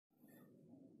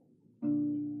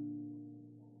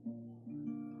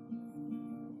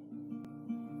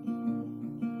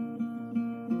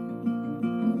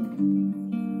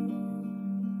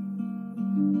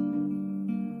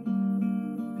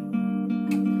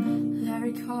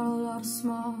lot of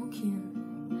smoking.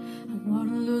 I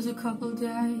wanna lose a couple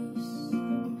days.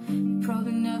 You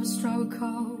probably never struggle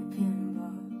coping,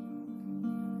 but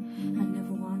I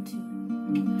never want to.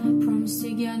 Promised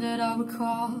again that I would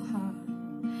call her.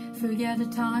 Forget the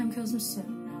time, cause I'm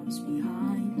 7 hours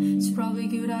behind. It's probably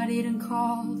good I didn't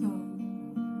call though,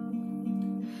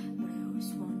 but I always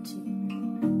want to.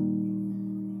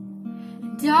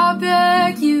 And I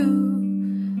beg you,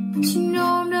 but you know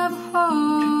I'm never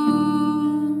home.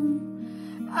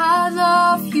 I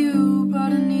love you,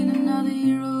 but I need another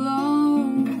year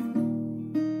alone.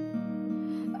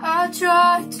 I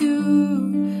try to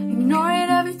ignore it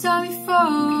every time you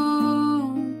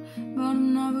phone, but I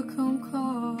never come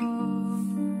close.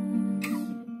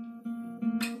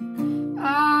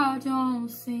 I don't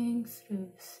think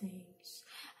through things,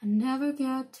 I never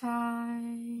get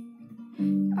time.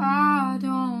 I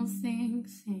don't think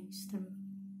things through.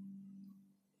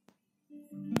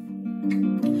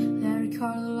 Larry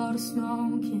caught a lot of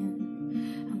smoking.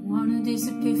 I wanna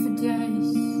disappear for days.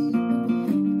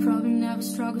 You probably never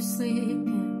struggle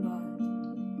sleeping, but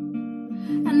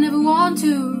I never want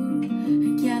to.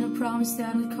 Again, I promised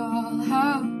that I'd call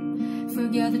her.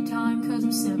 Forget the time, cause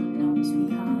I'm 7 hours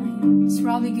behind. It's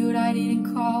probably good I didn't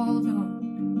call though.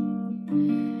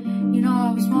 You know I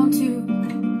always want to.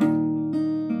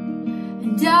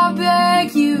 And I beg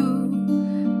you,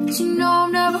 but you know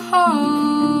I'm never home.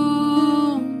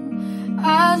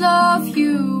 I love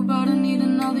you, but I need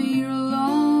another year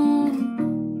alone.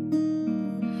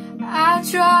 I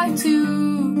try to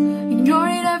ignore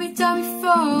it every time you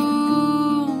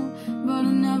phone, but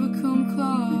I never come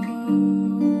close.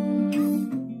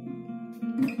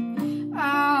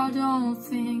 I don't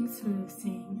think through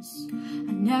things,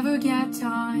 I never get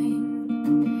time,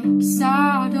 cause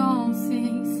I don't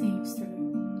think things through.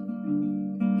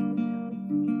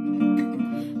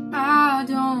 I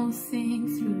don't think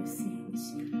through things,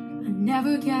 I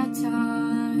never get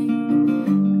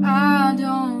time. I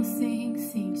don't think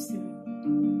things through.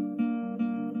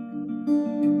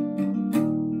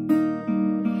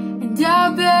 And I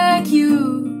beg you,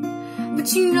 but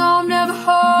you know I'm never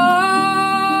home.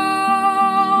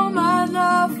 I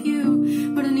love you,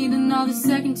 but I need another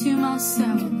second to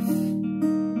myself.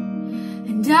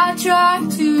 And I try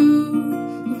to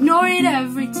ignore it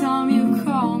every time you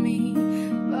call me,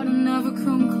 but I never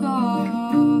come close.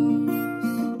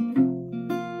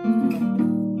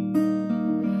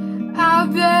 I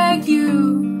beg you,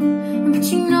 but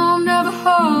you know I'm never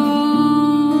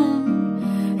home.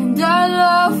 And I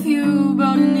love you,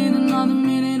 but I need another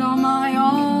minute on my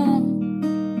own.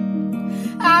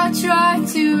 I try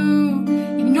to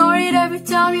ignore it every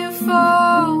time you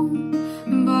phone,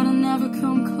 but I never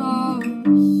come close.